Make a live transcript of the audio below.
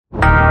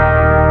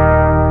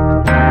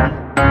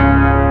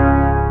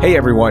Hey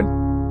everyone.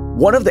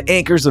 One of the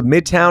anchors of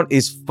Midtown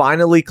is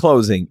finally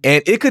closing,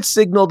 and it could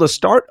signal the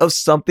start of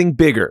something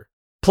bigger.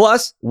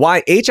 Plus,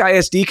 why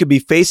HISD could be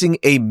facing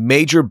a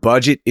major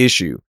budget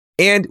issue.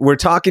 And we're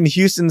talking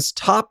Houston's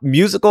top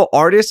musical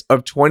artist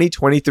of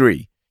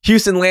 2023.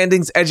 Houston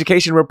Landing's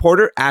education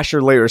reporter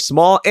Asher Layer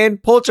Small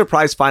and Pulitzer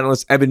Prize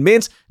finalist Evan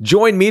Mintz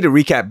join me to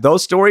recap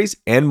those stories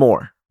and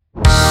more.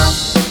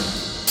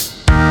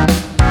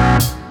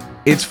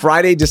 It's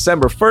Friday,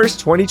 December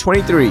 1st,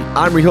 2023.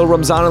 I'm Rahil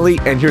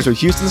Ramzanali, and here's what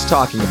Houston's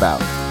talking about.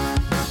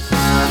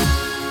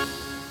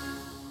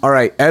 All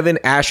right, Evan,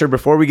 Asher,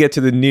 before we get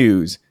to the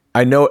news,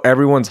 I know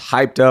everyone's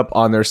hyped up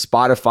on their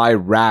Spotify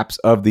Wraps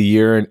of the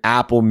year and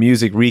Apple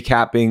Music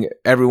recapping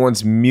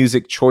everyone's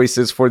music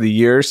choices for the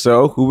year.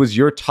 So who was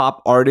your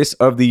top artist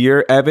of the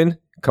year, Evan?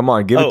 Come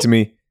on, give it to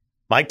me.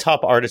 My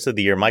top artist of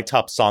the year, my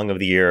top song of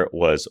the year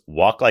was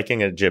Walk Like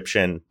an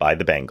Egyptian by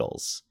the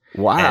Bengals.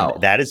 Wow.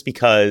 And that is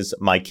because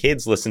my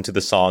kids listen to the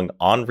song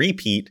on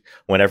repeat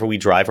whenever we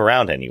drive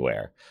around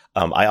anywhere.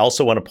 I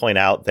also want to point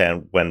out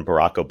that when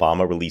Barack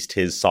Obama released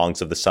his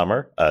songs of the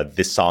summer,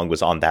 this song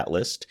was on that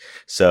list.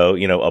 So,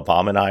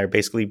 Obama and I are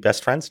basically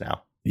best friends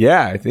now.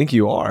 Yeah, I think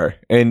you are.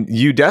 And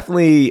you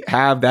definitely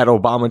have that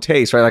Obama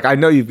taste, right? Like, I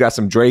know you've got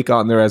some Drake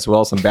on there as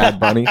well, some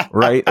Bad Bunny,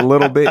 right? A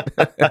little bit.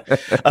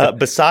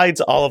 Besides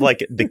all of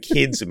the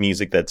kids'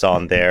 music that's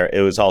on there,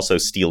 it was also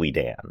Steely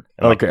Dan.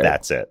 And, okay.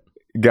 That's it.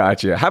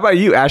 Gotcha. How about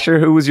you, Asher?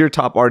 Who was your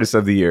top artist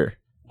of the year?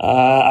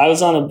 I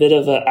was on a bit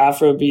of an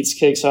Afro beats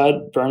kick, so I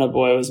had Burna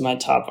Boy was my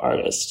top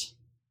artist.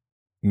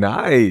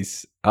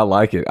 Nice. I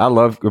like it. I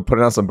love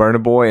putting on some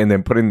Burna Boy and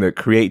then putting the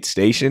Create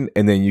station,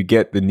 and then you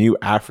get the new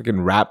African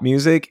rap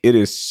music. It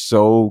is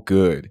so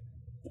good.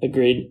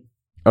 Agreed.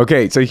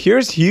 Okay, so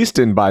here's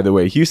Houston, by the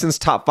way. Houston's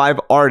top 5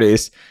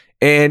 artists,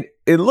 and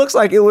it looks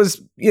like it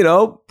was,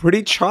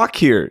 pretty chalk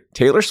here.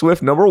 Taylor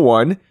Swift, number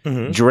 1.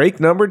 Mm-hmm.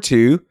 Drake, number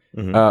 2.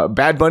 Mm-hmm.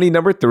 Bad Bunny,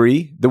 number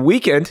 3. The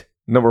Weeknd,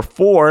 number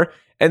 4.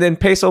 And then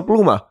Peso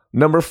Pluma,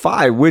 number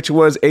 5, which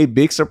was a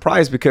big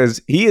surprise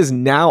because he is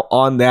now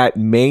on that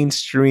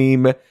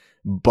mainstream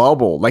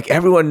bubble. Like,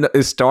 everyone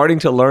is starting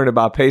to learn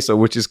about Peso,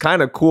 which is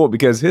kind of cool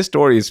because his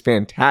story is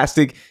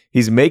fantastic.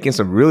 He's making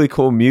some really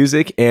cool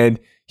music and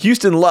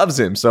Houston loves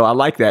him. So I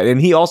like that. And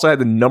he also had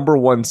the number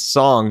 1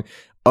 song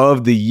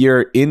of the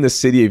year in the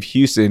city of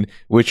Houston,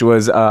 which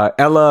was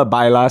Ella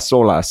Baila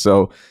Sola.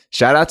 So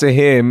shout out to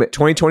him.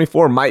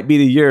 2024 might be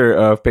the year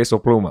of Peso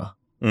Pluma.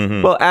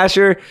 Mm-hmm. Well,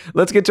 Asher,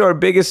 let's get to our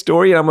biggest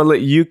story. I'm going to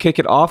let you kick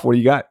it off. What do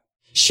you got?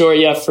 Sure.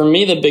 Yeah. For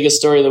me, the biggest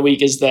story of the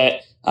week is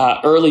that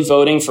early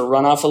voting for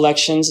runoff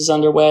elections is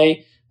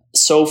underway.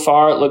 So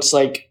far, it looks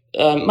like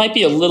might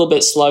be a little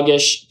bit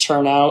sluggish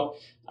turnout,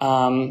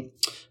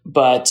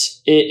 but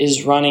it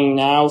is running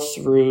now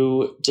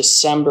through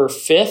December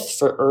 5th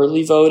for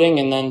early voting.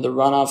 And then the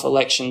runoff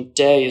election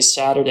day is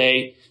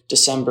Saturday,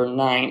 December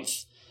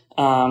 9th.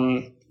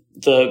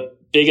 The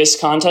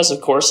biggest contest, of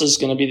course, is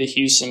going to be the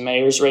Houston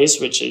mayor's race,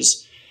 which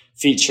is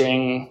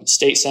featuring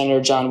State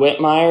Senator John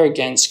Whitmire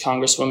against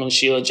Congresswoman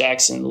Sheila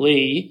Jackson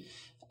Lee.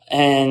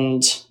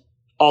 And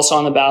also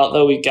on the ballot,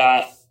 though, we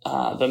got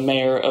the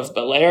mayor of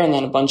Bel Air and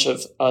then a bunch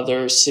of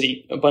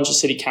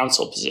city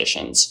council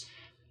positions.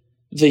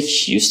 The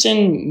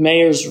Houston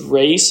mayor's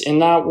race in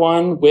that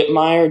one,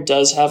 Whitmire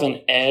does have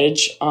an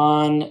edge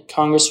on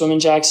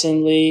Congresswoman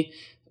Jackson Lee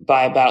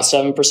by about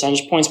 7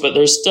 percentage points, but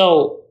there's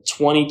still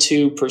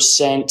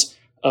 22%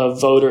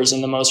 of voters in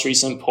the most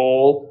recent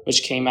poll,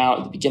 which came out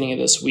at the beginning of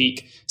this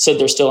week, said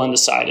they're still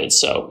undecided.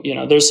 So,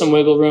 there's some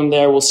wiggle room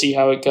there. We'll see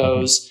how it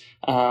goes.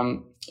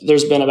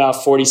 There's been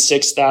about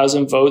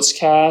 46,000 votes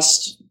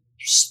cast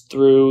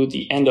through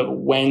the end of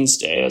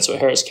Wednesday. That's what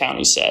Harris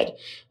County said.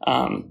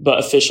 But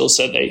officials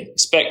said they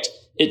expect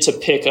it to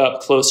pick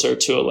up closer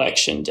to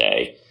Election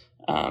Day.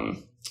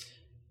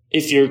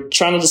 If you're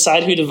trying to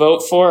decide who to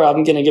vote for,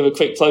 I'm going to give a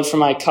quick plug for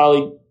my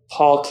colleague,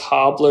 Paul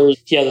Cobbler.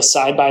 He has a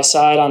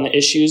side-by-side on the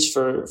issues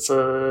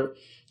for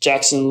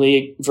Jackson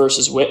Lee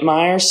versus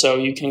Whitmire. So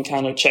you can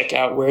kind of check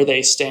out where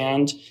they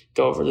stand.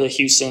 Go over to the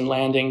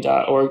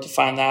HoustonLanding.org to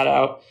find that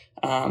out.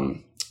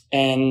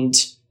 And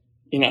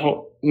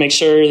make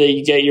sure that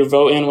you get your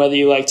vote in, whether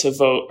you like to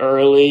vote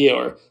early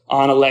or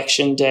on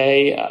Election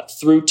Day.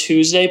 Through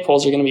Tuesday,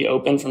 polls are going to be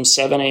open from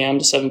 7 a.m.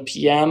 to 7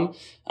 p.m.,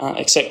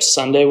 except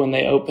Sunday when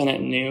they open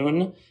at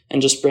noon. And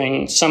just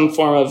bring some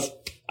form of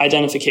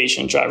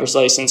identification, driver's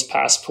license,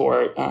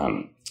 passport,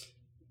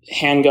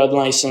 handgun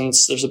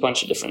license. There's a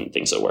bunch of different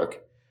things that work.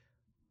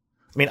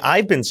 I mean,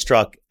 I've been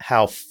struck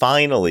how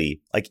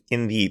finally,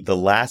 in the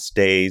last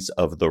days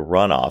of the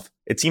runoff,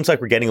 it seems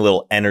like we're getting a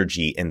little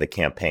energy in the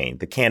campaign.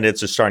 The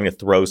candidates are starting to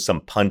throw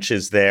some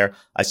punches there.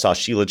 I saw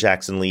Sheila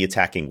Jackson Lee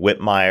attacking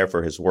Whitmire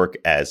for his work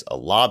as a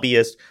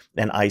lobbyist.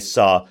 And I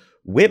saw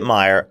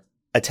Whitmire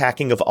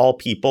attacking, of all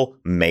people,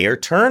 Mayor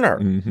Turner.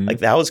 Mm-hmm.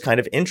 That was kind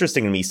of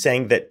interesting to me,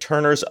 saying that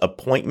Turner's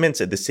appointments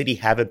at the city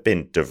haven't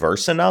been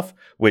diverse enough,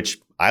 which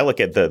I look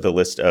at the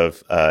list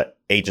of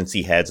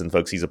agency heads and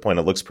folks he's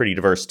appointed looks pretty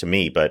diverse to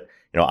me. But,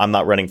 I'm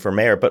not running for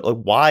mayor, but like,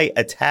 why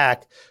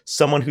attack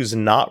someone who's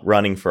not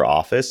running for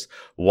office?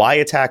 Why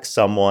attack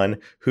someone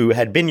who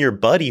had been your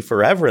buddy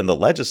forever in the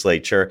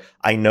legislature?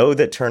 I know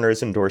that Turner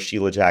has endorsed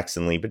Sheila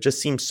Jackson Lee, but it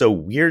just seems so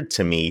weird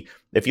to me.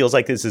 It feels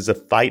like this is a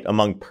fight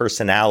among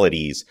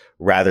personalities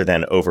rather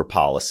than over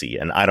policy,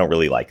 and I don't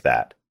really like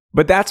that.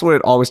 But that's what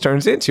it always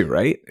turns into,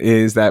 right?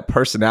 Is that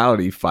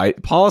personality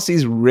fight.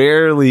 Policies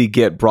rarely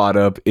get brought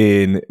up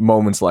in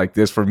moments like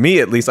this. For me,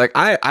 at least, like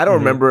I don't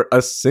remember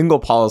a single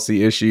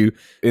policy issue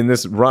in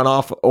this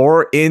runoff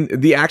or in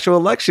the actual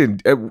election.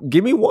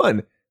 Give me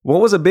one.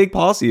 What was a big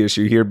policy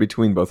issue here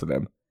between both of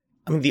them?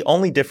 I mean, the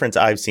only difference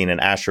I've seen,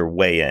 and Asher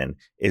weigh in,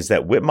 is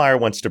that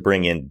Whitmire wants to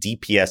bring in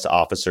DPS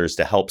officers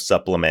to help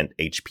supplement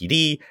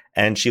HPD,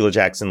 and Sheila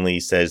Jackson Lee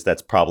says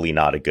that's probably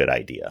not a good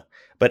idea.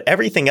 But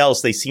everything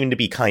else, they seem to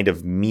be kind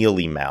of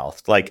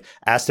mealy-mouthed. Like,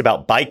 asked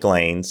about bike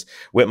lanes,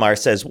 Whitmire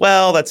says,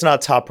 well, that's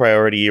not top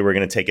priority. We're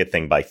going to take it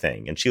thing by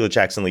thing. And Sheila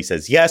Jackson Lee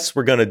says, yes,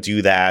 we're going to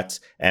do that,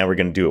 and we're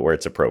going to do it where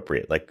it's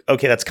appropriate. Like,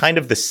 okay, that's kind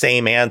of the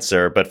same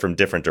answer, but from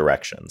different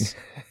directions.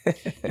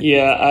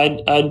 Yeah,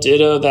 I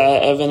ditto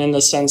that, Evan, in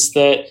the sense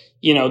that,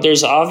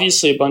 there's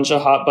obviously a bunch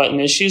of hot button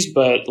issues,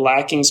 but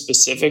lacking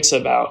specifics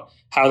about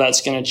how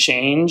that's going to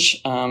change.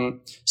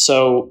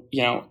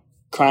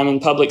 Crime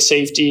and public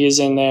safety is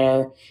in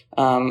there.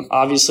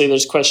 Obviously,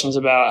 there's questions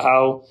about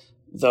how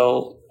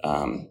they'll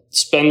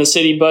spend the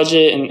city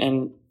budget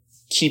and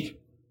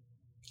keep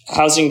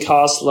housing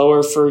costs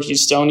lower for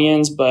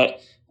Houstonians,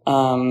 but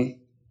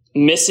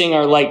missing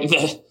are like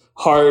the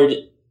hard,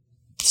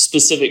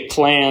 specific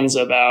plans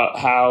about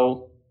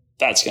how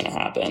that's going to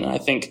happen. I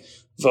think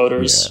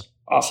voters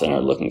often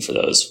are looking for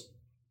those.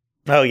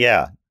 Oh,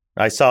 yeah.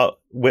 I saw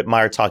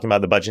Whitmire talking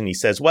about the budget, and he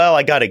says, well,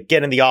 I got to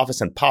get in the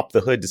office and pop the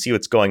hood to see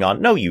what's going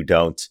on. No, you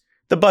don't.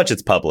 The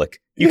budget's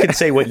public. You can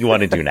say what you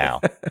want to do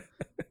now.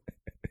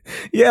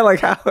 Yeah,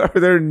 like how are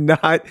there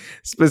not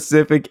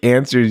specific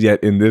answers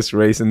yet in this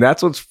race? And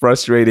that's what's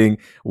frustrating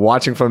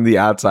watching from the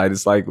outside.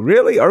 It's like,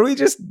 really? Are we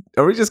just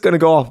going to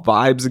go off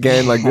vibes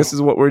again? Like, this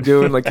is what we're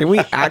doing? Like, can we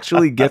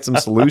actually get some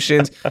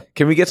solutions?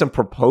 Can we get some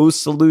proposed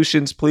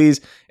solutions,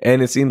 please?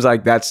 And it seems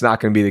like that's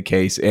not going to be the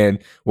case. And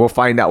we'll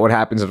find out what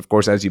happens. And of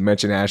course, as you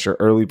mentioned, Asher,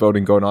 early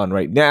voting going on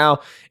right now.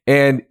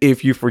 And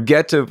if you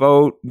forget to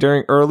vote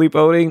during early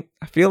voting,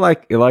 I feel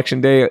like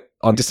Election Day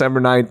on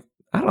December 9th,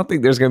 I don't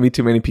think there's going to be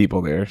too many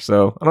people there.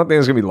 So I don't think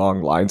there's going to be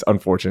long lines,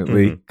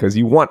 unfortunately, because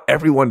you want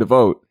everyone to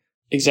vote.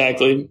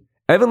 Exactly.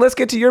 Evan, let's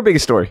get to your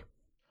biggest story.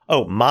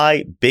 Oh,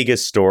 my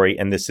biggest story,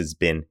 and this has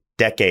been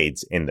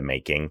decades in the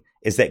making,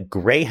 is that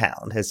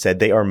Greyhound has said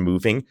they are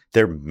moving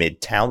their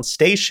Midtown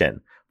station.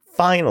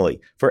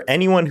 Finally, for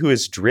anyone who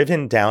has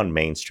driven down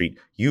Main Street,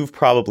 you've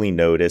probably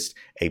noticed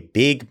a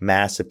big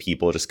mass of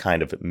people just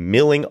kind of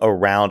milling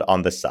around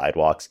on the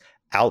sidewalks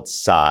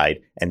outside,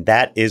 and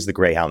that is the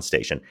Greyhound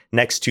station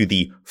next to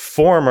the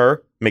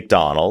former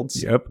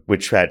McDonald's,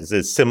 which had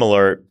a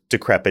similar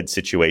decrepit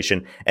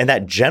situation. And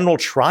that general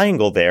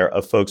triangle there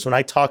of folks, when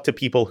I talk to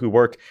people who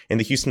work in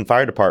the Houston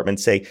Fire Department,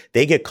 say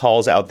they get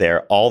calls out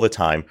there all the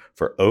time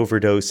for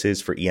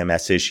overdoses, for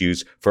EMS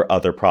issues, for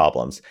other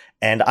problems.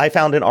 And I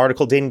found an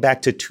article dating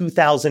back to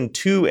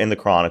 2002 in the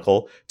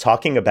Chronicle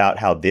talking about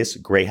how this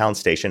Greyhound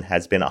station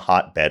has been a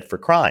hotbed for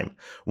crime.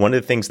 One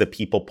of the things that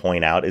people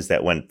point out is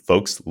that when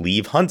folks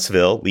leave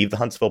the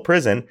Huntsville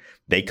prison,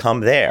 they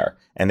come there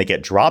and they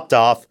get dropped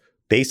off,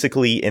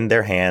 basically in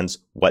their hands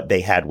what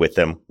they had with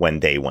them when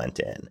they went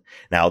in.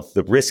 Now,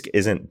 the risk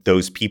isn't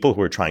those people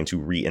who are trying to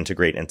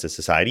reintegrate into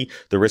society.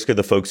 The risk are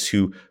the folks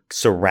who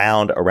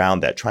surround around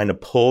that, trying to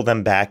pull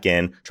them back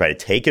in, try to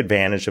take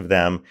advantage of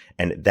them.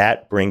 And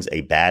that brings a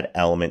bad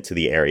element to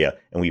the area.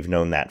 And we've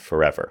known that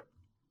forever.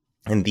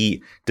 And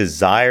the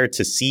desire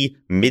to see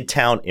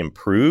Midtown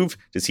improve,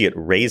 to see it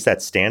raise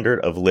that standard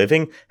of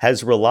living,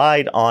 has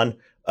relied on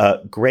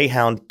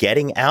Greyhound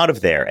getting out of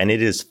there, and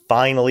it is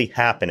finally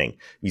happening.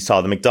 We saw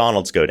the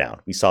McDonald's go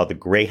down. We saw the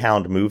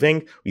Greyhound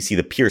moving. We see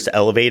the Pierce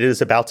Elevated is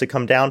about to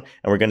come down,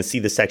 and we're going to see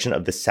the section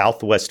of the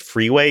Southwest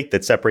Freeway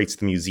that separates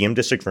the Museum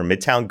District from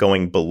Midtown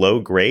going below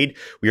grade.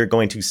 We are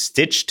going to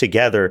stitch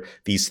together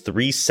these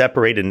three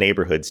separated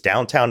neighborhoods,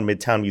 downtown,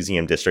 Midtown,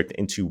 Museum District,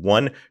 into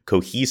one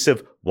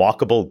cohesive,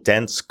 walkable,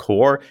 dense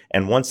core.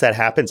 And once that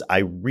happens, I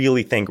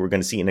really think we're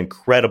going to see an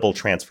incredible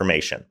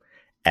transformation.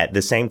 At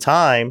the same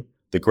time,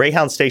 the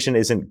Greyhound station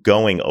isn't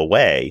going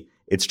away.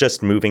 It's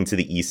just moving to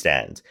the east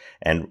end.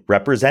 And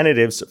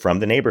representatives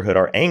from the neighborhood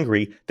are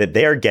angry that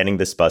they are getting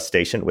this bus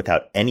station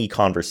without any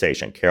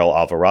conversation. Carol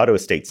Alvarado, a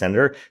state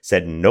senator,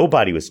 said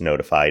nobody was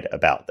notified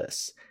about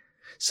this.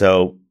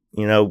 So,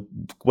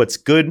 what's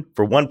good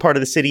for one part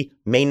of the city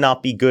may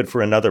not be good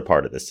for another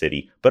part of the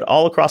city. But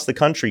all across the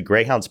country,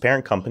 Greyhound's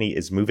parent company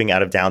is moving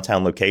out of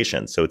downtown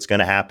locations. So it's going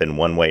to happen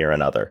one way or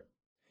another.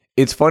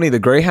 it's funny, the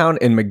Greyhound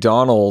and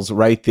McDonald's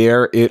right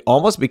there, it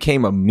almost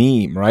became a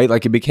meme, right?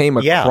 Like it became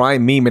a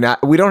crime meme. And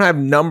we don't have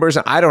numbers.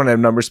 I don't have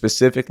numbers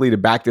specifically to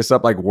back this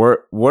up. Like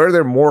were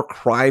there more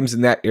crimes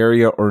in that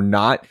area or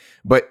not?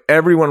 But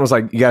everyone was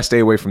like, you gotta stay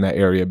away from that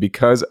area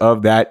because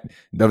of that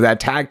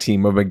tag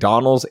team of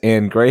McDonald's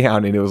and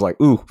Greyhound. And it was like,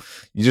 ooh,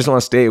 you just want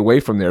to stay away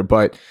from there.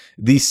 But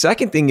the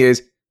second thing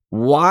is,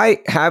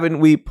 why haven't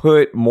we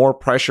put more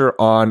pressure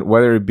on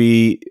whether it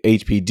be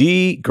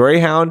HPD,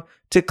 Greyhound,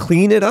 to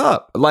clean it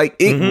up? Like,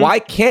 why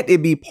can't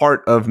it be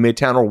part of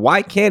Midtown, or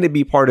why can't it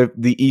be part of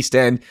the East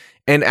End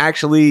and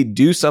actually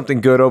do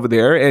something good over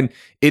there? And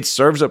it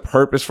serves a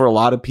purpose for a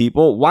lot of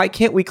people. Why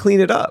can't we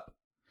clean it up?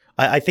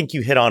 I think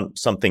you hit on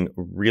something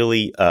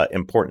really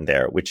important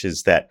there, which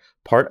is that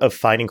part of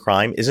fighting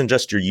crime isn't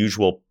just your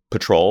usual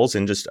patrols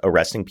and just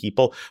arresting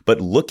people, but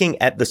looking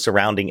at the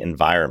surrounding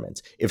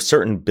environment. If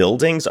certain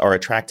buildings are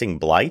attracting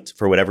blight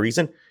for whatever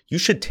reason, you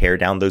should tear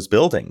down those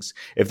buildings.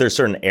 If there's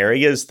certain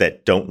areas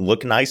that don't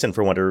look nice and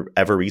for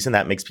whatever reason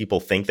that makes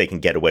people think they can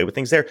get away with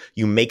things there,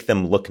 you make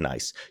them look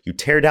nice. You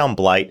tear down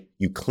blight,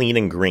 you clean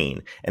and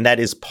green. And that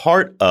is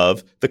part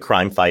of the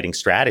crime fighting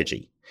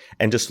strategy.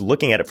 And just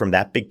looking at it from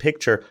that big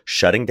picture,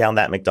 shutting down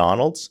that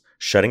McDonald's,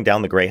 shutting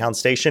down the Greyhound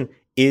station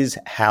is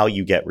how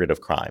you get rid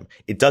of crime.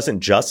 It doesn't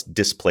just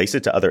displace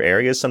it to other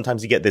areas.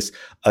 Sometimes you get this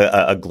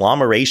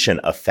agglomeration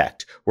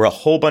effect where a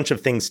whole bunch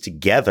of things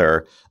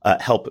together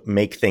help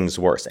make things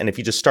worse. And if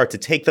you just start to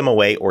take them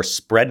away or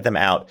spread them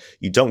out,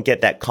 you don't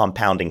get that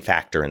compounding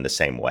factor in the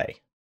same way.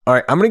 All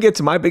right, I'm going to get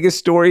to my biggest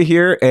story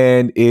here,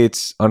 and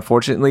it's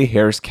unfortunately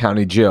Harris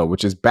County Jail,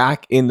 which is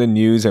back in the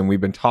news, and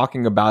we've been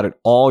talking about it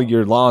all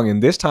year long.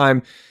 And this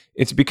time,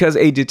 it's because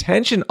a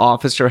detention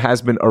officer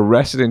has been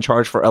arrested and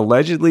charged for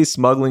allegedly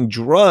smuggling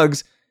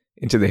drugs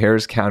into the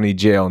Harris County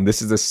Jail. And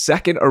this is the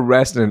second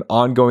arrest in an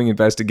ongoing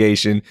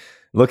investigation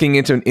looking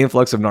into an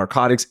influx of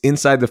narcotics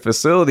inside the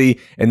facility.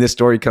 And this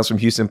story comes from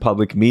Houston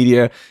Public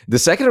Media. The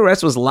second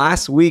arrest was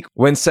last week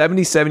when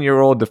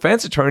 77-year-old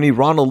defense attorney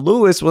Ronald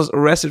Lewis was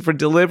arrested for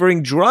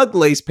delivering drug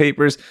lace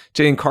papers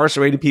to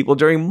incarcerated people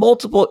during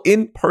multiple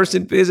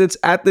in-person visits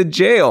at the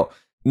jail.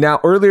 Now,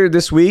 earlier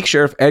this week,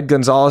 Sheriff Ed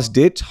Gonzalez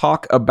did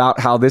talk about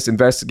how this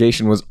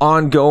investigation was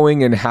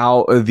ongoing and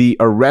how the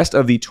arrest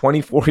of the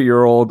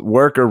 24-year-old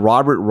worker,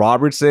 Robert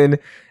Robertson,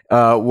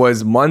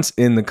 was months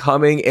in the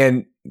coming.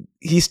 And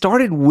he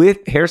started with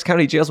Harris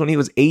County Jails when he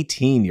was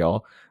 18,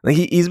 y'all. Like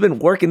he's been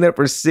working there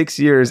for 6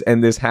 years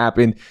and this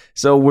happened.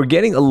 So we're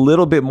getting a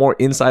little bit more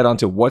insight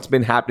onto what's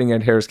been happening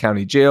at Harris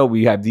County Jail.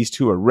 We have these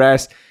two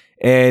arrests,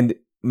 and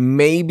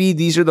maybe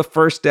these are the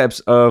first steps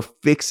of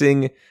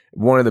fixing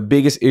one of the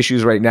biggest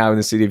issues right now in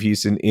the city of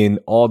Houston, in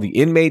all the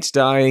inmates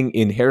dying,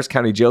 in Harris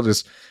County Jail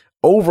just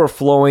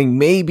overflowing.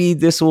 Maybe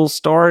this will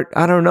start,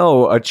 I don't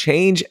know, a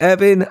change,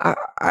 Evan.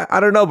 I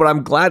don't know, but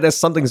I'm glad that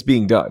something's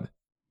being done.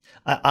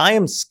 I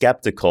am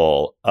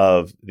skeptical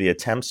of the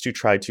attempts to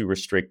try to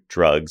restrict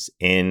drugs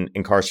in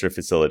incarcerated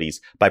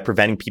facilities by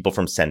preventing people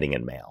from sending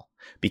in mail,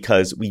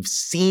 because we've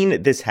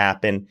seen this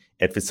happen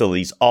at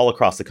facilities all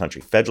across the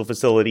country, federal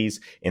facilities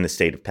in the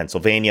state of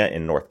Pennsylvania,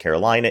 in North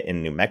Carolina,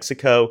 in New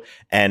Mexico.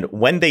 And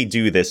when they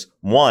do this,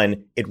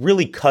 one, it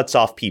really cuts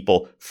off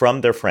people from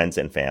their friends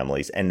and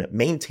families, and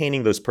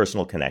maintaining those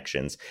personal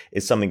connections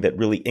is something that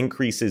really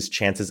increases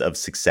chances of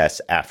success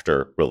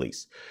after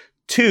release.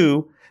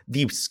 Two,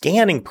 the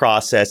scanning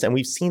process, and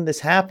we've seen this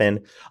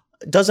happen,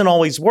 doesn't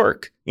always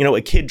work. You know,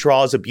 a kid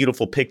draws a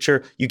beautiful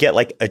picture, you get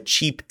like a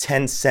cheap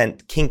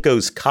 10-cent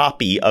Kinko's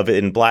copy of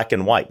it in black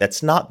and white.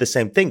 That's not the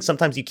same thing.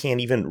 Sometimes you can't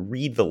even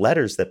read the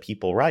letters that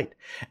people write.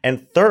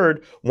 And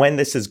third, when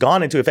this has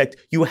gone into effect,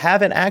 you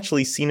haven't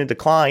actually seen a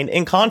decline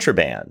in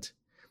contraband.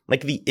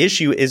 Like, the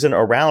issue isn't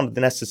around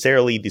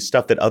necessarily the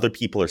stuff that other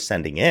people are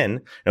sending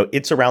in. No,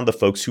 it's around the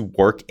folks who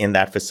work in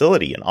that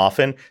facility. And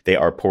often they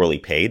are poorly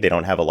paid. They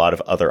don't have a lot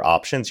of other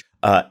options.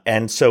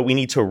 And so we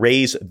need to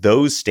raise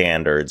those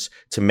standards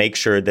to make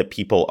sure that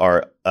people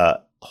are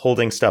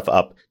holding stuff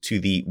up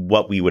to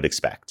what we would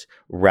expect,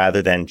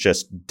 rather than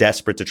just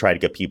desperate to try to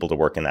get people to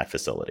work in that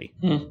facility.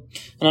 And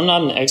I'm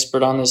not an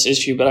expert on this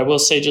issue, but I will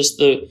say just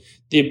the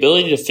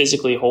ability to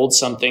physically hold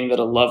something that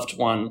a loved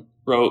one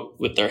wrote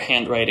with their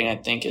handwriting, I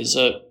think, is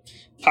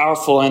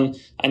powerful. And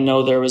I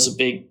know there was a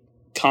big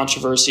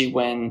controversy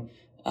when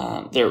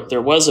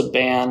there was a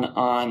ban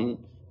on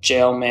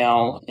jail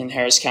mail in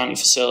Harris County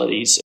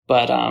facilities.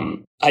 But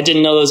I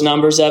didn't know those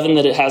numbers, Evan,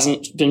 that it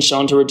hasn't been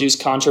shown to reduce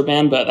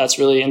contraband. But that's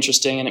really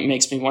interesting. And it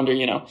makes me wonder,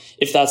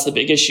 if that's the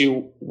big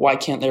issue, why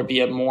can't there be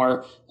a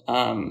more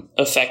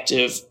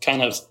effective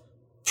kind of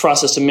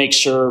process to make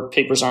sure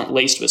papers aren't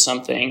laced with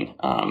something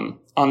on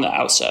the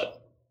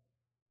outset?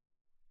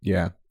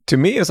 Yeah. To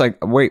me, it's like,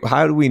 wait,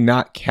 how do we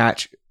not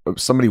catch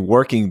somebody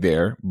working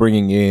there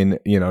bringing in,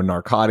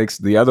 narcotics?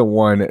 The other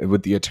one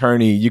with the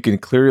attorney, you can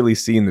clearly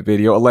see in the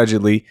video,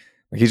 allegedly,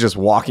 he's just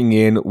walking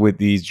in with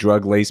these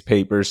drug lace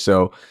papers.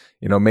 So,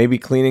 maybe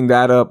cleaning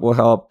that up will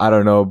help. I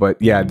don't know.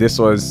 But yeah, this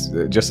was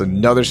just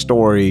another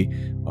story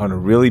on a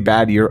really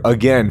bad year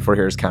again for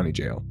Harris County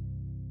Jail.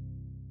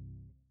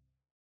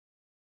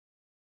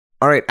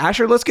 All right,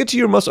 Asher, let's get to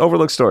your most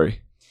overlooked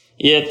story.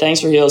 Yeah,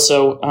 thanks, Raheel.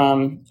 So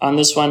on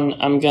this one,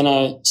 I'm going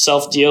to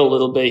self-deal a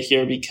little bit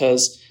here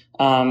because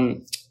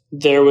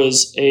there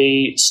was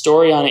a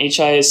story on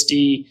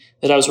HISD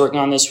that I was working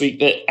on this week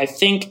that I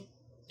think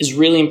is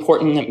really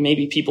important that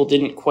maybe people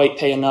didn't quite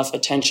pay enough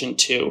attention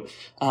to.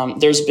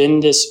 There's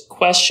been this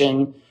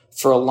question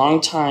for a long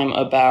time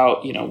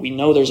about, we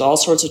know there's all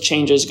sorts of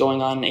changes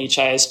going on in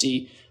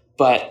HISD,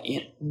 but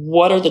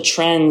what are the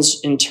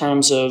trends in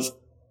terms of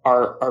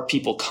are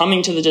people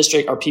coming to the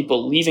district? Are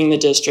people leaving the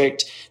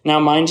district? Now,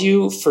 mind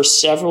you, for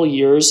several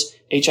years,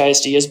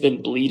 HISD has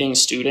been bleeding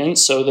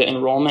students, so the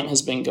enrollment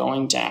has been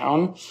going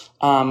down.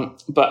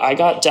 But I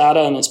got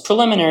data, and it's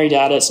preliminary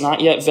data. It's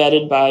not yet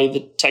vetted by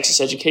the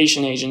Texas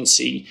Education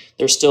Agency.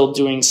 They're still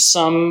doing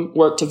some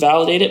work to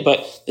validate it,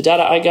 but the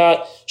data I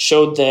got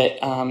showed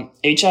that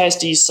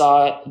HISD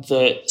saw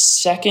the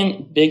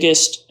second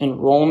biggest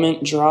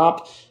enrollment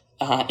drop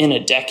in a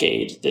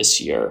decade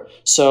this year.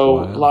 So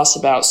lost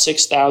about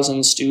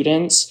 6,000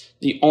 students.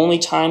 The only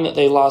time that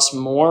they lost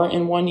more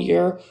in 1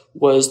 year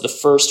was the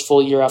first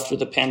full year after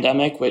the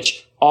pandemic,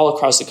 which all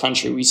across the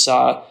country, we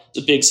saw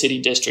the big city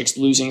districts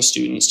losing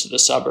students to the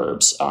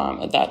suburbs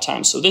at that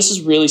time. So this is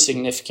really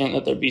significant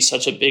that there'd be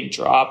such a big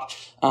drop.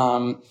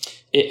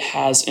 It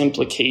has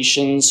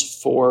implications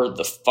for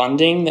the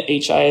funding that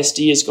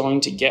HISD is going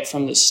to get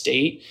from the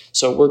state.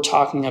 So we're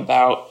talking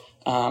about,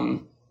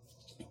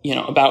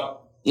 about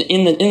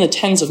in the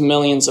tens of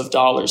millions of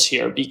dollars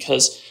here,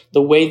 because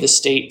the way the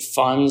state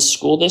funds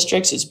school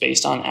districts is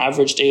based on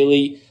average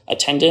daily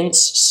attendance.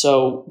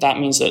 So that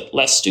means that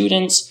less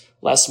students,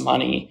 less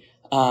money.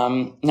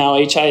 Now,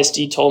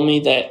 HISD told me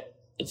that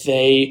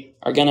they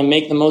are going to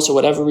make the most of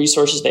whatever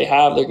resources they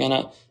have. They're going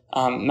to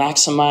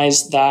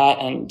maximize that,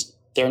 and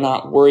they're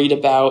not worried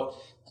about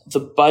the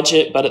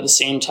budget. But at the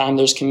same time,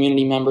 there's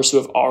community members who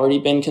have already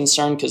been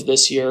concerned because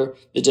this year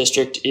the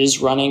district is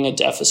running a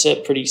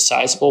deficit, pretty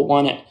sizable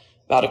one at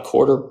about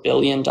 $250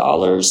 million.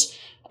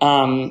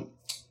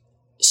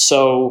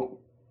 So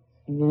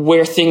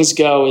where things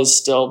go is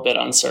still a bit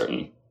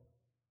uncertain.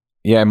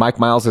 Yeah, Mike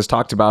Miles has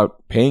talked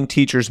about paying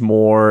teachers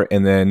more,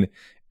 and then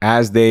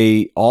as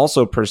they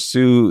also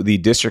pursue the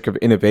District of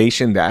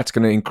Innovation, that's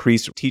going to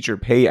increase teacher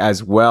pay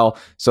as well.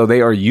 So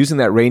they are using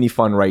that rainy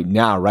fund right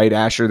now, right,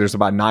 Asher? There's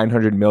about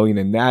 $900 million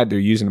in that. They're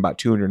using about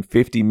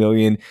 $250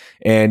 million.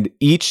 And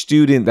each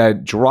student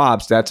that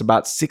drops, that's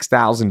about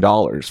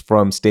 $6,000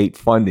 from state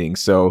funding.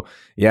 So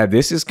yeah,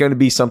 this is going to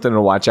be something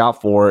to watch out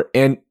for.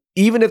 And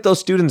even if those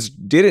students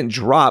didn't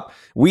drop,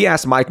 we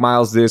asked Mike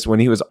Miles this when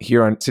he was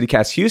here on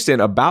CityCast Houston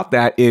about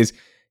that is,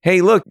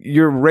 hey, look,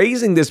 you're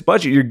raising this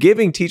budget. You're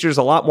giving teachers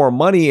a lot more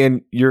money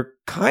and you're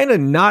kind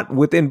of not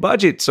within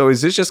budget. So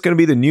is this just going to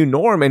be the new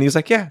norm? And he's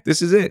like, yeah,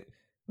 this is it.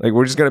 Like,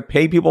 we're just going to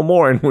pay people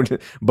more and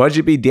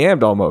budget be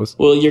damned almost.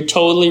 Well, you're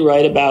totally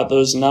right about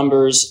those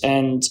numbers.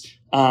 And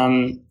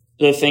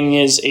the thing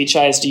is,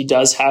 HISD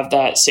does have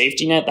that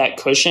safety net, that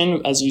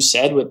cushion, as you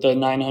said, with the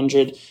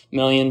 $900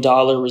 million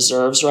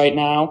reserves right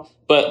now.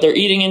 But they're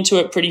eating into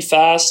it pretty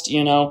fast,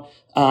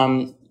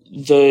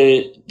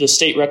 The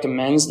state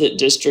recommends that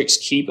districts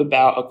keep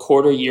about a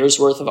quarter year's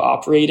worth of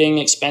operating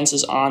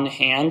expenses on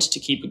hand to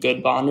keep a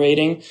good bond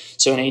rating.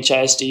 So in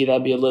HISD,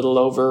 that'd be a little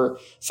over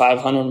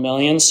 $500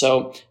 million.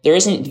 So there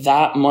isn't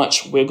that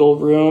much wiggle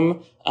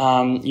room.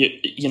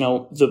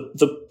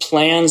 The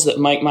plans that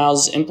Mike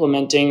Miles is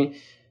implementing,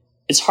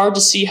 it's hard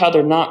to see how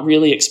they're not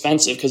really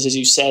expensive because, as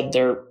you said,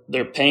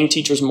 they're paying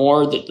teachers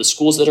more. The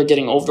schools that are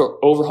getting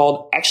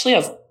overhauled actually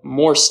have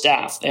more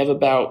staff. They have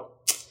about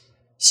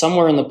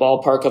somewhere in the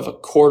ballpark of a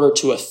quarter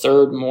to a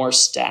third more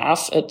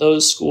staff at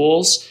those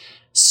schools.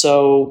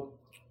 So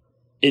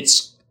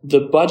the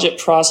budget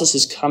process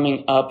is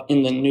coming up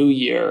in the new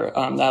year.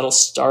 That'll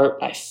start,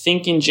 I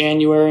think, in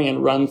January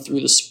and run through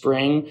the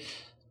spring.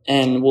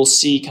 And we'll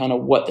see kind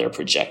of what they're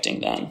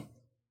projecting then.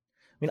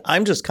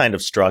 I'm just kind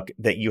of struck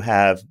that you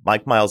have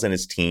Mike Miles and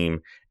his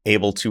team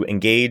able to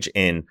engage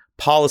in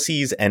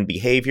policies and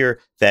behavior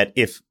that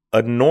if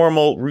a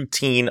normal,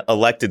 routine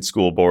elected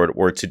school board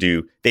were to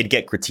do, they'd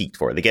get critiqued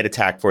for. They get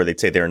attacked for. They'd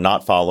say they're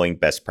not following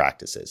best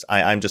practices.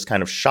 I'm just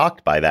kind of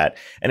shocked by that.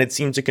 And it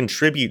seems to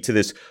contribute to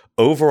this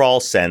overall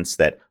sense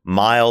that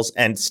Miles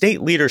and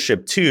state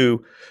leadership,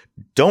 too,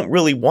 don't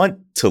really want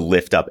to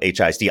lift up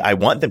HISD. I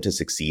want them to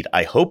succeed.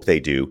 I hope they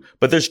do.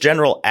 But this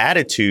general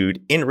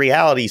attitude in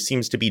reality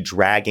seems to be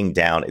dragging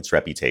down its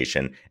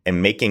reputation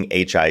and making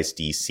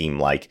HISD seem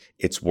like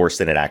it's worse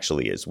than it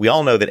actually is. We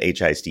all know that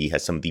HISD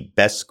has some of the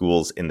best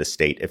schools in the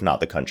state, if not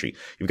the country.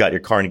 You've got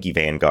your Carnegie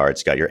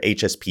Vanguards, you've got your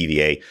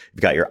HSPVA,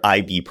 you've got your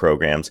IB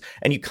programs,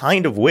 and you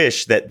kind of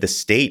wish that the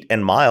state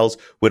and Miles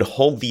would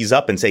hold these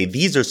up and say,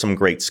 these are some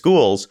great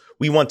schools.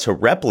 We want to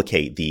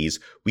replicate these.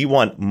 We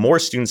want more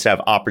students to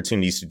have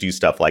opportunities to do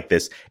stuff like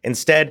this.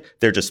 Instead,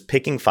 they're just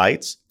picking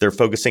fights. They're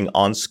focusing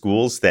on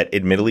schools that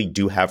admittedly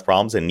do have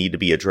problems and need to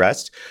be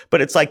addressed.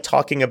 But it's like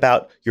talking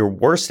about your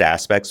worst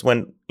aspects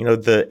when,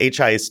 the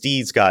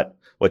HISD's got,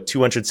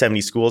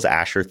 270 schools.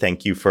 Asher,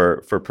 thank you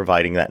for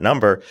providing that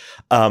number.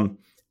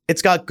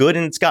 It's got good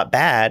and it's got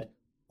bad.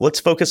 let's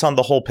focus on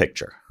the whole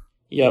picture.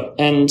 Yep.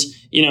 And,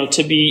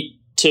 to be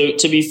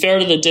fair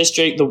to the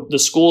district, the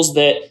schools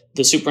that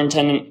the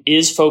superintendent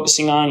is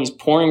focusing on, he's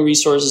pouring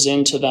resources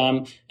into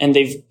them, and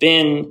they've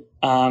been,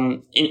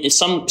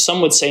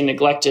 some would say,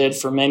 neglected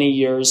for many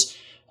years.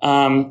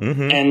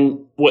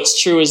 And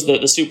what's true is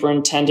that the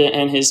superintendent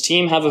and his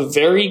team have a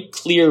very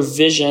clear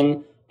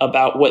vision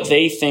about what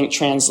they think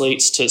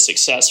translates to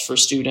success for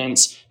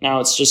students. Now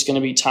it's just going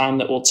to be time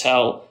that will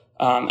tell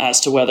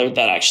as to whether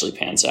that actually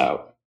pans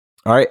out.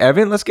 All right,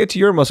 Evan, let's get to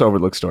your most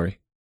overlooked story.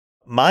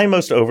 My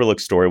most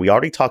overlooked story, we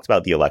already talked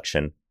about the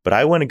election, but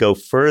I want to go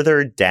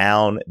further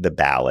down the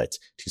ballot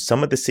to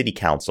some of the city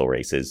council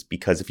races,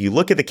 because if you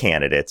look at the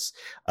candidates,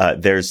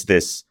 there's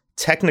this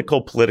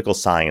technical political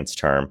science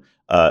term,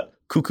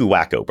 cuckoo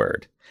wacko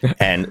bird.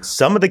 And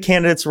some of the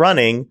candidates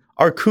running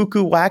are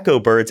cuckoo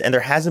wacko birds, and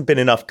there hasn't been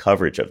enough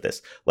coverage of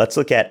this. Let's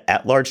look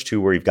at large 2,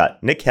 where you've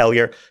got Nick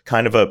Hellier,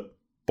 kind of a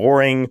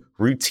boring,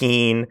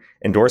 routine,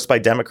 endorsed by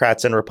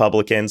Democrats and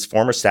Republicans,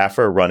 former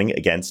staffer running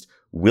against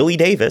Willie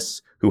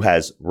Davis, who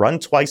has run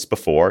twice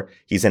before.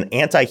 He's an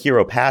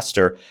anti-hero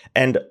pastor,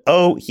 and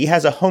he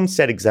has a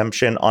homestead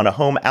exemption on a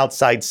home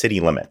outside city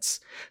limits.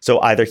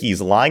 So either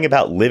he's lying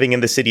about living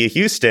in the city of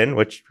Houston,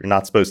 which you're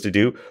not supposed to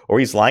do, or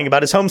he's lying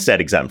about his homestead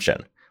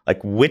exemption.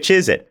 Like, which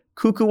is it?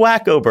 Cuckoo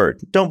wacko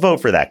bird. Don't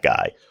vote for that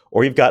guy.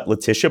 Or you've got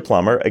Letitia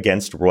Plummer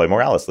against Roy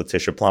Morales.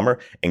 Letitia Plummer,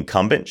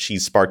 incumbent.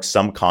 She's sparked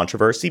some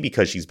controversy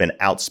because she's been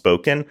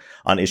outspoken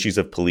on issues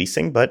of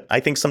policing. But I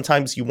think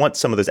sometimes you want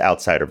some of those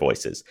outsider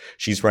voices.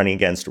 She's running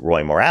against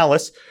Roy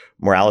Morales.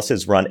 Morales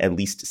has run at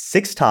least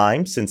 6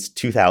 times since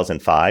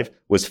 2005,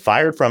 was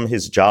fired from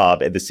his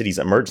job at the city's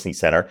emergency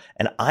center.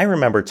 And I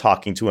remember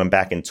talking to him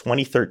back in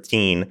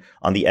 2013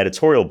 on the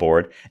editorial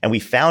board, and we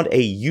found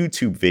a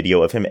YouTube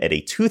video of him at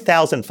a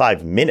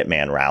 2005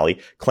 Minuteman rally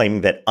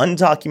claiming that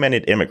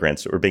undocumented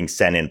immigrants were being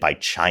sent in by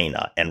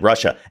China and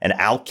Russia and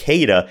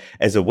Al-Qaeda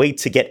as a way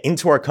to get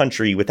into our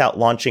country without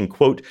launching,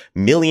 quote,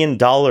 $1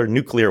 million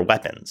nuclear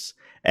weapons.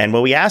 And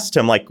when we asked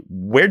him, like,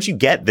 where'd you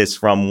get this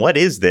from? What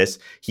is this?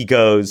 He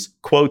goes,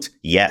 quote,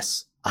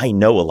 yes, I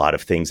know a lot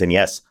of things. And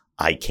yes,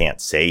 I can't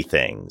say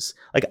things.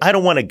 Like, I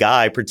don't want a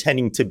guy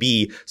pretending to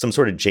be some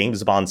sort of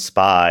James Bond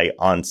spy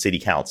on city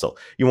council.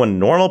 You want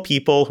normal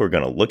people who are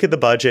going to look at the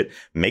budget,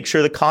 make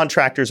sure the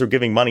contractors we're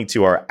giving money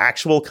to are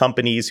actual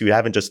companies who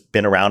haven't just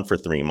been around for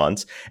 3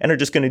 months and are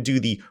just going to do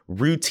the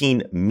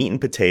routine meat and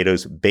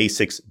potatoes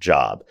basics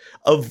job.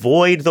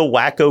 Avoid the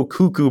wacko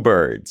cuckoo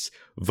birds.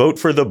 Vote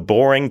for the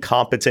boring,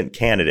 competent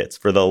candidates,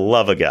 for the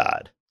love of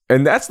God.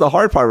 And that's the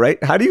hard part,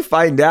 right? How do you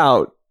find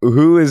out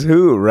who is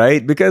who,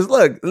 right? Because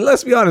look,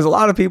 let's be honest, a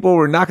lot of people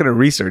were not going to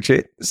research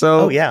it.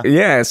 So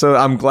yeah. So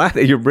I'm glad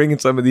that you're bringing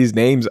some of these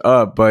names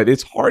up, but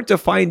it's hard to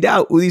find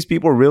out who these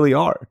people really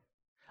are.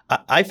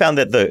 I found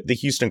that the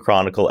Houston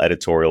Chronicle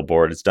editorial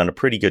board has done a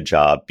pretty good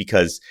job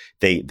because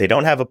they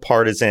don't have a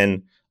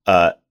partisan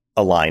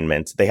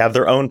alignment. They have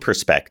their own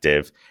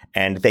perspective,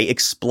 and they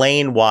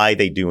explain why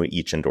they do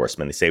each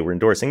endorsement. They say, we're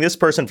endorsing this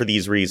person for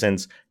these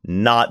reasons,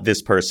 not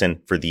this person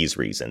for these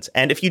reasons.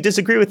 And if you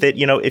disagree with it,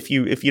 if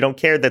you don't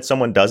care that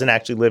someone doesn't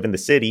actually live in the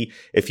city,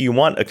 if you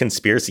want a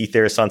conspiracy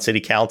theorist on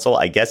city council,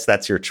 I guess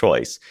that's your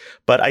choice.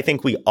 But I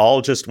think we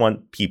all just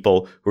want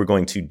people who are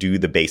going to do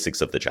the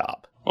basics of the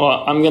job.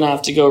 Well, I'm going to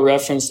have to go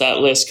reference that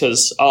list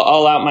because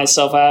I'll out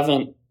myself. I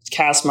haven't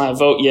cast my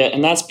vote yet,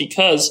 and that's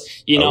because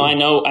I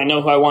know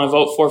who I want to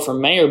vote for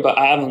mayor, but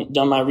I haven't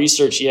done my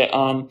research yet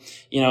on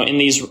in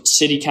these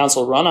city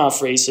council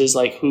runoff races,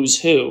 like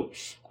who's who.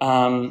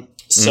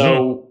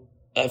 So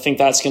I think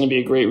that's going to be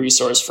a great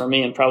resource for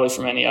me and probably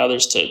for many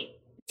others to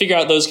figure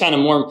out those kind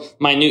of more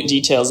minute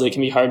details that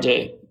can be hard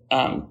to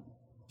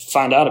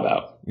find out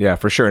about. Yeah,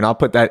 for sure. And I'll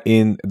put that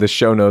in the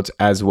show notes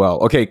as well.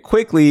 Okay,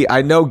 quickly,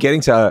 I know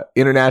getting to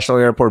International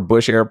Airport,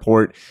 Bush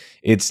Airport,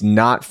 it's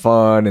not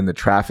fun and the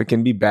traffic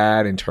can be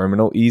bad and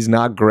Terminal E is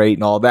not great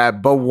and all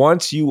that. But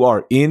once you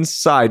are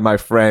inside, my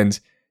friends,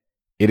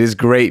 it is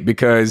great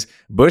because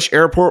Bush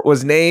Airport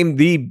was named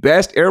the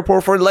best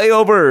airport for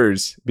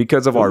layovers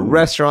because of our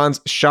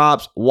restaurants,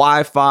 shops,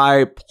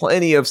 Wi-Fi,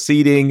 plenty of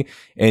seating,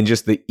 and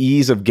just the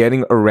ease of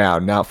getting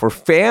around. Now, for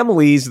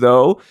families,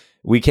 though,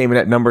 we came in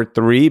at number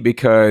 3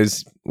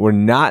 because we're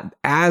not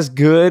as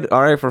good,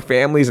 all right, for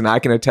families. And I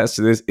can attest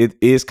to this. It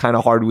is kind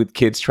of hard with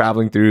kids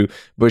traveling through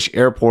Bush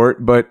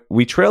Airport, but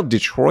we trailed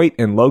Detroit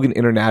and Logan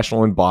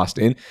International in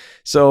Boston.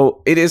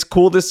 So it is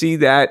cool to see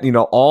that,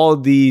 all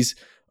of these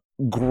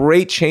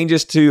great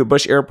changes to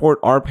Bush Airport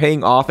are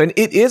paying off. And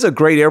it is a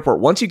great airport.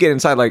 Once you get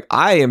inside, like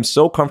I am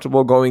so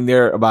comfortable going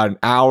there about an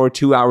hour,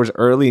 2 hours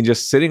early and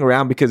just sitting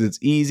around because it's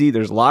easy.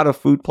 There's a lot of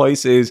food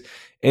places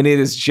and it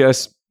is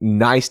just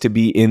nice to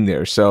be in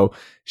there. So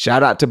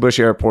shout out to Bush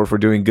Airport for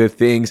doing good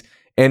things.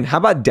 And how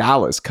about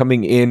Dallas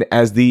coming in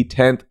as the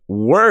 10th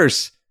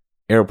worst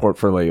airport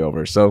for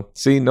layovers? So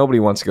see, nobody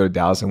wants to go to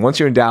Dallas. And once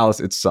you're in Dallas,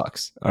 it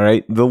sucks. All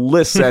right. The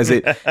list says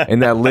it.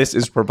 And that list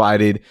is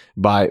provided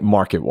by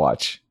Market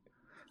Watch.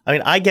 I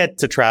mean, I get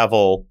to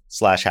travel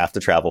 / have to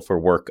travel for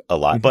work a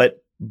lot,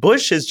 but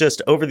Bush has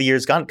just over the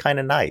years gotten kind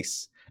of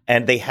nice.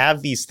 And they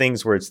have these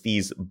things where it's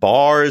these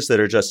bars that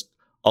are just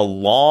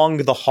along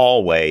the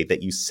hallway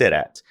that you sit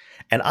at.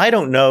 And I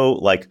don't know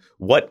like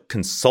what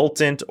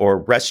consultant or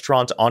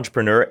restaurant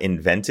entrepreneur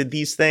invented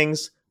these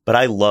things, but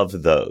I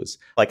love those.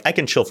 Like I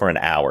can chill for an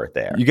hour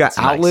there. You got It's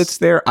outlets nice.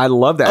 there. I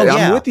love that. Oh, I'm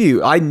yeah. with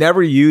you. I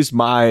never use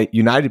my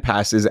United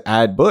passes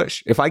at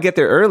Busch. If I get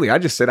there early, I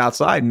just sit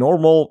outside,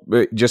 normal,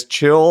 just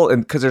chill.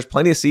 And because there's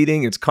plenty of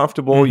seating, it's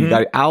comfortable. You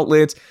got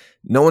outlets.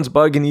 No one's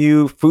bugging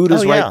you. Food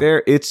is right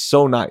there. It's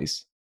so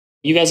nice.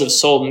 You guys have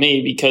sold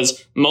me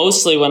because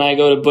mostly when I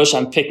go to Busch,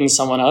 I'm picking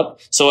someone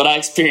up. So what I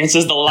experience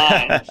is the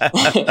line,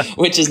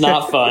 which is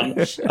not fun.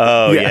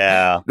 Oh,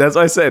 yeah. That's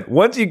what I said.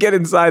 Once you get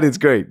inside, it's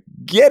great.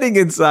 Getting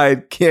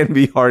inside can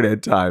be hard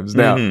at times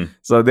now.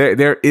 So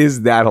there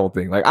is that whole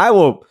thing. Like I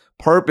will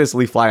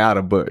purposely fly out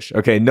of Busch.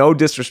 Okay. No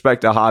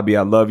disrespect to Hobby.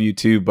 I love you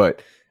too,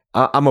 but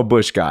I'm a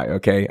Busch guy.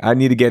 Okay. I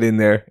need to get in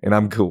there and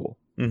I'm cool.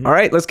 All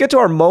right. Let's get to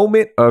our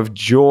moment of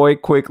joy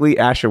quickly.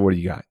 Asher, what do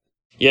you got?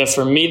 Yeah,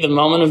 for me, the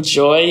moment of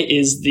joy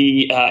is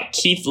the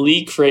Keith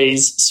Lee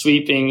craze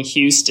sweeping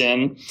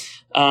Houston.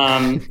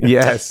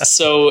 Yes.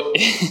 So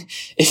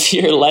if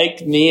you're like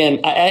me, and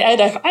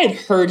I'd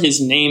heard his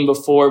name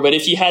before, but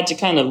if you had to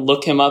kind of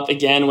look him up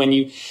again when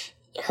you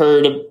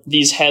heard of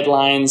these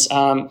headlines,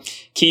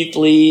 Keith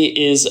Lee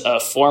is a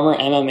former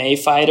MMA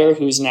fighter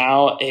who's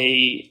now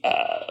a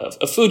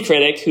food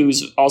critic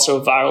who's also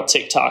a viral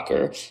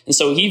TikToker. And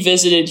so he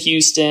visited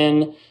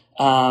Houston,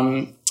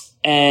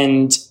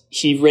 and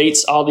he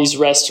rates all these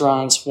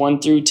restaurants 1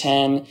 through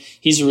 10.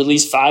 He's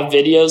released 5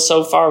 videos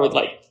so far with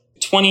like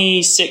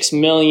 26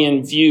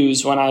 million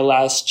views when I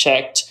last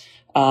checked,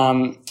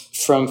 from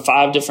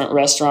 5 different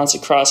restaurants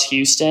across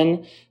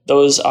Houston.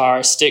 Those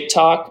are Stick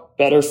Talk,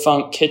 Better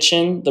Funk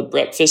Kitchen, The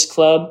Breakfast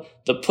Club,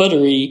 The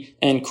Puttery,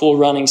 and Cool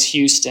Runnings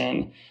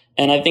Houston.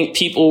 And I think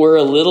people were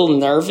a little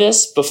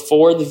nervous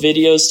before the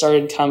videos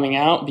started coming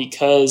out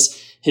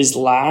because his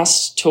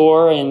last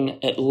tour in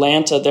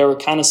Atlanta, there were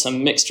kind of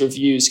some mixed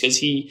reviews because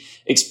he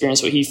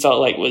experienced what he felt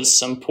like was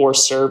some poor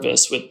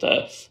service with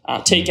the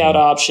takeout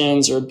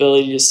options or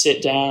ability to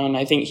sit down.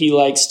 I think he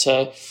likes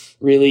to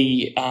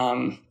really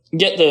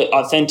get the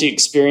authentic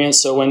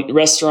experience. So when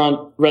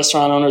restaurant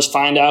owners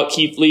find out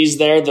Keith Lee's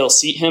there, they'll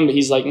seat him. But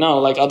he's like, no,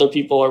 like other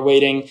people are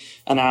waiting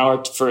an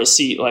hour for a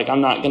seat. Like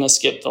I'm not going to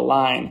skip the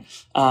line.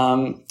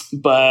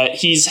 But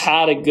he's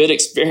had a good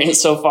experience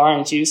so far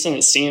in Houston.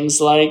 It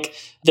seems like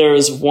there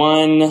was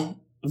one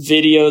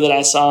video that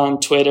I saw on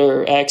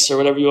Twitter or X or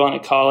whatever you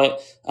want to call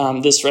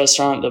it. This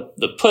restaurant,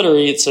 the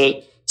Puttery, it's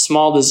a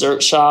small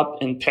dessert shop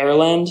in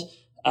Pearland,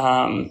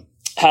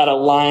 had a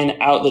line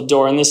out the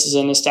door. And this is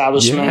an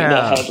establishment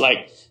that had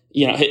like,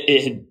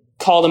 it had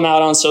called him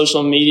out on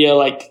social media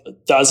like a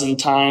dozen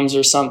times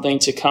or something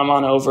to come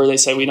on over. They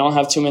said, we don't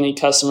have too many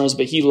customers,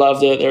 but he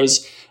loved it. There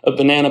was a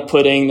banana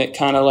pudding that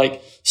kind of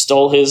like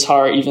stole his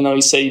heart, even though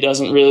he said he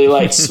doesn't really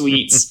like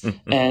sweets.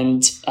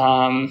 And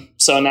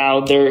so now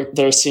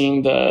they're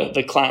seeing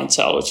the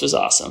clientele, which is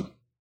awesome.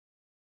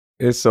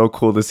 It's so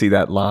cool to see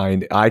that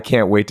line. I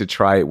can't wait to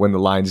try it when the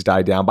lines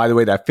die down. By the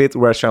way, that 5th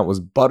restaurant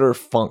was Butter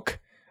Funk.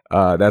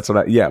 That's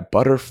what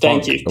Butter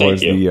Funk was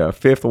the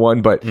 5th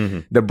one. But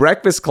the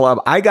Breakfast Club,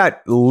 I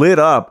got lit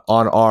up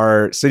on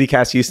our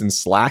CityCast Houston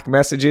Slack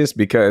messages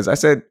because I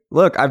said,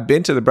 look, I've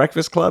been to the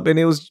Breakfast Club and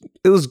it was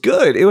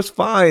good. It was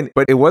fine,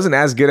 but it wasn't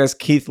as good as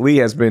Keith Lee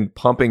has been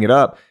pumping it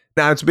up.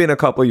 Now, it's been a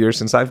couple of years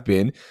since I've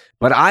been,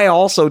 but I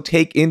also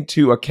take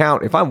into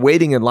account if I'm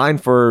waiting in line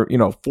for,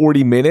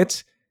 40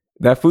 minutes,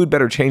 that food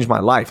better change my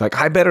life. Like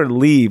I better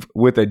leave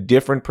with a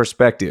different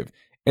perspective.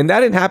 And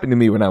that didn't happen to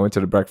me when I went to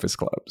the Breakfast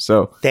Club.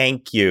 So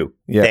thank you.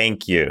 Yeah.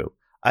 Thank you.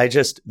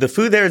 The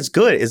food there is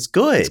good. It's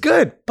good. It's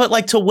good. But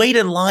like to wait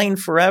in line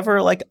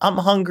forever, like I'm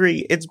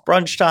hungry. It's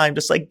brunch time.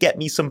 Just like get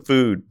me some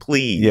food,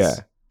 please. Yeah.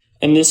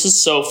 And this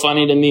is so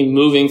funny to me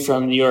moving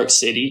from New York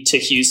City to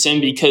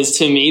Houston, because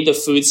to me, the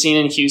food scene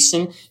in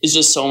Houston is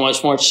just so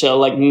much more chill.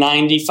 Like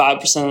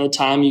 95% of the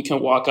time you can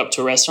walk up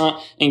to a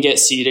restaurant and get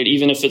seated,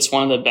 even if it's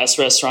one of the best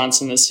restaurants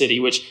in the city,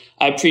 which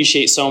I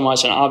appreciate so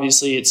much. And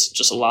obviously it's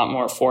just a lot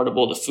more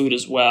affordable, the food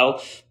as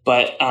well.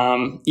 But,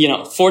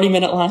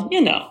 40-minute line,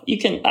 you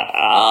can,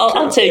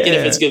 I'll take it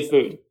if it's good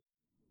food.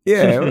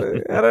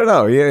 Yeah, I don't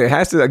know. Yeah, it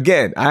has to,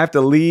 again, I have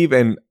to leave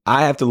and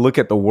I have to look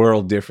at the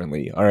world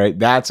differently. All right.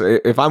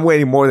 If I'm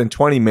waiting more than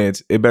 20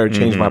 minutes, it better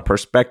change my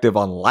perspective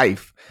on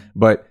life.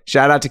 But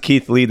shout out to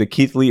Keith Lee. The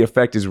Keith Lee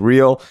effect is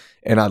real.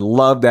 And I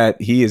love that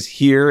he is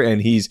here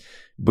and he's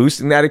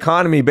boosting that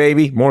economy,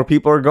 baby. More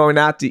people are going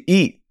out to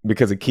eat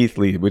because of Keith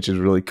Lee, which is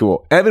really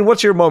cool. Evan,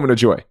 what's your moment of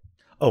joy?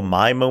 Oh,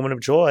 my moment of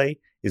joy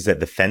is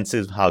that the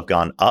fences have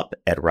gone up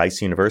at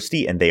Rice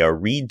University and they are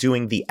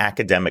redoing the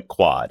academic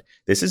quad.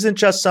 This isn't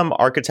just some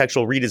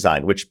architectural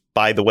redesign, which,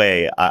 by the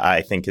way,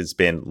 I think has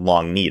been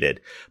long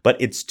needed, but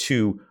it's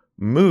to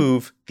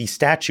move the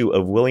statue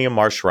of William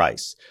Marsh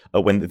Rice.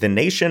 When the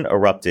nation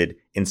erupted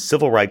in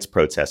civil rights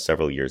protests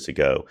several years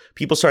ago,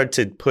 people started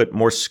to put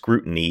more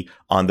scrutiny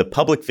on the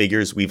public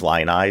figures we've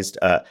lionized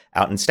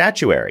out in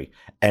statuary.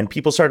 And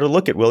people started to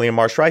look at William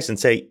Marsh Rice and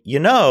say,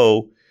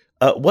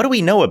 what do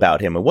we know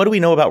about him? And what do we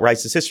know about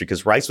Rice's history?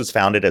 Because Rice was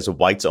founded as a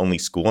whites-only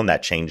school, and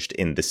that changed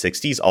in the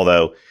 60s,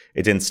 although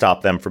it didn't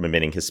stop them from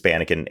admitting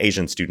Hispanic and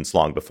Asian students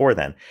long before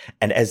then.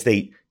 And as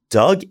they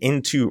dug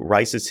into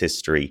Rice's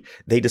history,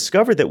 they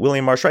discovered that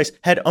William Marsh Rice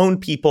had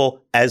owned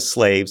people as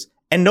slaves,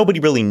 and nobody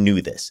really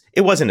knew this.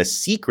 It wasn't a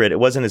secret. It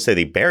wasn't to say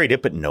they buried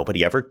it, but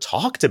nobody ever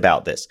talked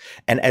about this.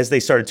 And as they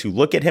started to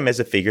look at him as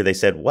a figure, they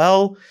said,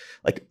 well,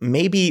 like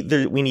maybe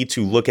we need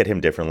to look at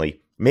him differently.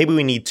 Maybe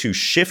we need to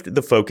shift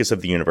the focus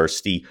of the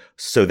university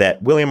so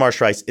that William Marsh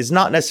Rice is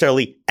not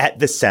necessarily at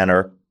the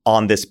center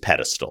on this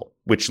pedestal,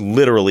 which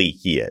literally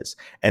he is.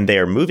 And they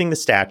are moving the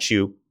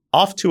statue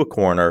off to a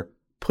corner,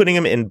 putting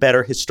him in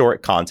better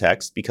historic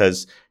context,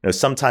 because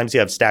sometimes you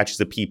have statues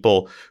of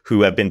people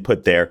who have been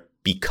put there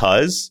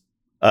because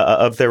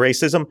of their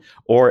racism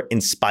or in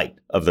spite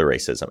of their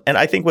racism. And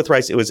I think with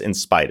Rice, it was in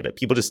spite of it.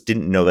 People just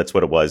didn't know that's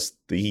what it was.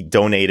 He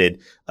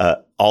donated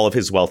all of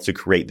his wealth to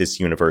create this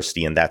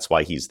university, and that's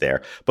why he's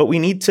there. But we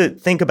need to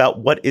think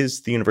about what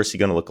is the university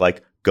going to look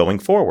like going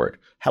forward?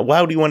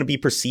 How do you want to be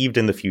perceived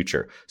in the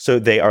future? So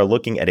they are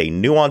looking at a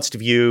nuanced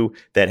view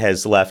that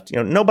has left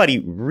nobody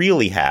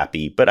really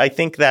happy, but I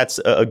think that's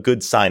a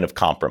good sign of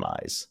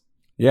compromise.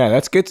 Yeah,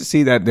 that's good to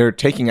see that they're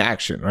taking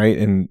action, right?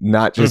 And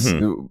not just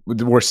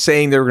we're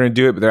saying they were going to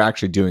do it, but they're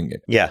actually doing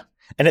it. Yeah.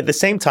 And at the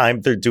same time,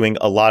 they're doing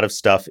a lot of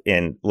stuff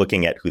in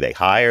looking at who they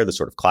hire, the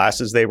sort of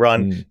classes they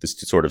run, the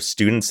sort of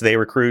students they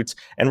recruit,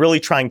 and really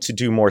trying to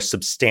do more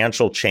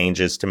substantial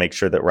changes to make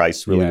sure that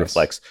Rice really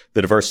reflects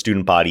the diverse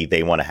student body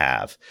they want to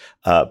have.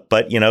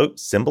 But,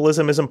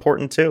 symbolism is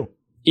important too.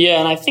 Yeah,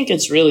 and I think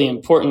it's really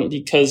important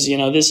because,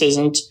 this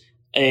isn't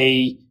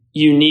a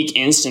unique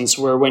instance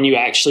where when you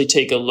actually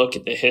take a look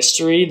at the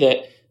history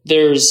that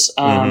there's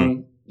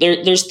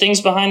there's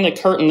things behind the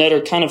curtain that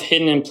are kind of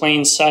hidden in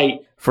plain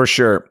sight. For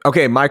sure.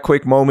 Okay, my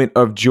quick moment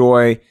of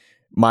joy.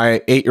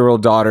 My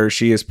 8-year-old daughter,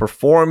 she is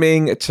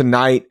performing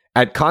tonight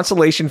at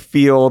Consolation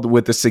Field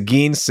with the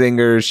Seguin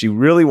Singers. She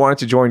really wanted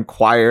to join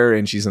choir,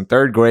 and she's in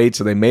 3rd grade,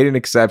 so they made an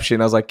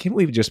exception. I was like, can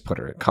we just put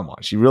her in? Come on,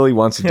 she really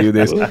wants to do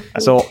this.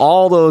 So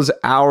all those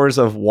hours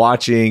of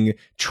watching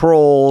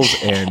Trolls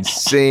and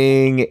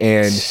Sing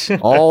and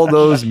all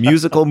those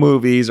musical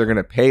movies are going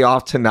to pay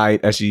off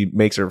tonight as she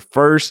makes her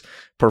first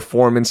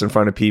performance in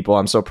front of people.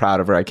 I'm so proud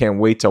of her. I can't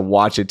wait to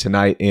watch it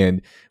tonight,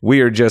 and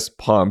we are just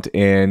pumped.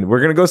 And we're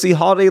going to go see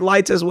Holiday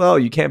Lights as well.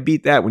 You can't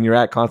beat that when you're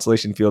at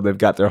Consolation Field. They've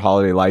got their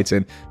Holiday Lights,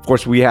 and of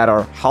course we had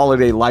our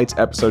Holiday Lights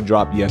episode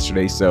drop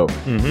yesterday, so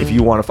if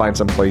you want to find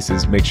some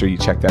places, make sure you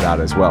check that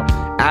out as well.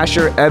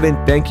 Asher, Evan,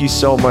 thank you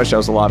so much. That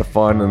was a lot of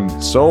fun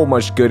and so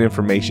much good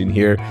information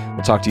here.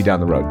 We'll talk to you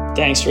down the road.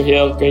 Thanks,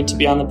 Raheel. Great to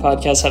be on the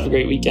podcast. Have a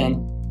great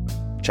weekend.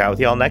 Chat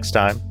with y'all next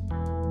time.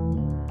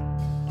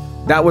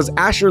 That was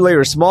Asher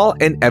Later Small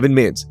and Evan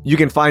Mintz. You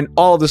can find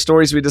all of the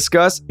stories we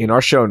discuss in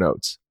our show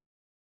notes.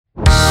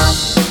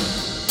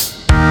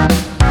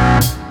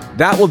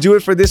 That will do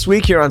it for this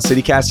week here on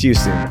CityCast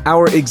Houston.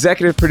 Our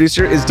executive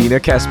producer is Dina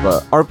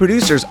Kespa. Our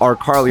producers are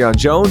Carleon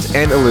Jones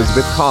and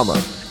Elizabeth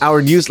Kama.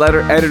 Our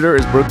newsletter editor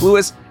is Brooke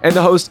Lewis, and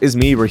the host is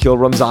me, Raheel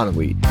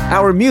Ramzanali.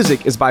 Our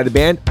music is by the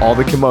band All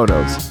the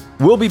Kimonos.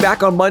 We'll be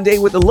back on Monday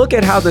with a look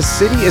at how the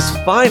city is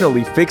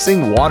finally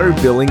fixing water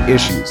billing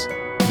issues.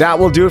 That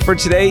will do it for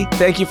today.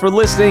 Thank you for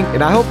listening,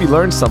 and I hope you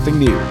learned something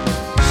new.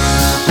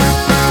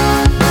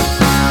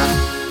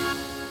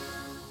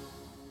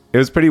 It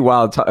was pretty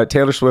wild.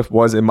 Taylor Swift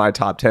was in my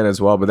top 10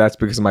 as well, but that's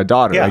because of my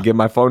daughter. Yeah. I give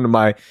my phone to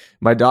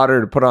my daughter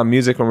to put on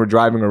music when we're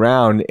driving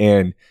around,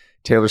 and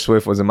Taylor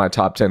Swift was in my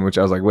top 10, which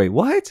I was like, wait,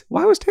 what?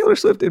 Why was Taylor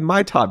Swift in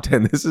my top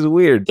 10? This is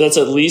weird. That's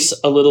at least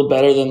a little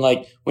better than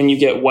like when you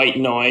get White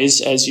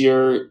Noise as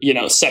your,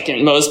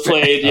 second most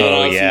played,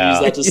 if you use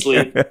that to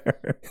sleep.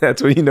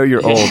 That's when you know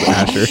you're old,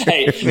 Asher.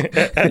 Hey,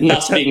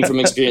 not speaking from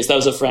experience. That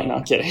was a friend. No,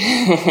 I'm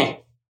kidding.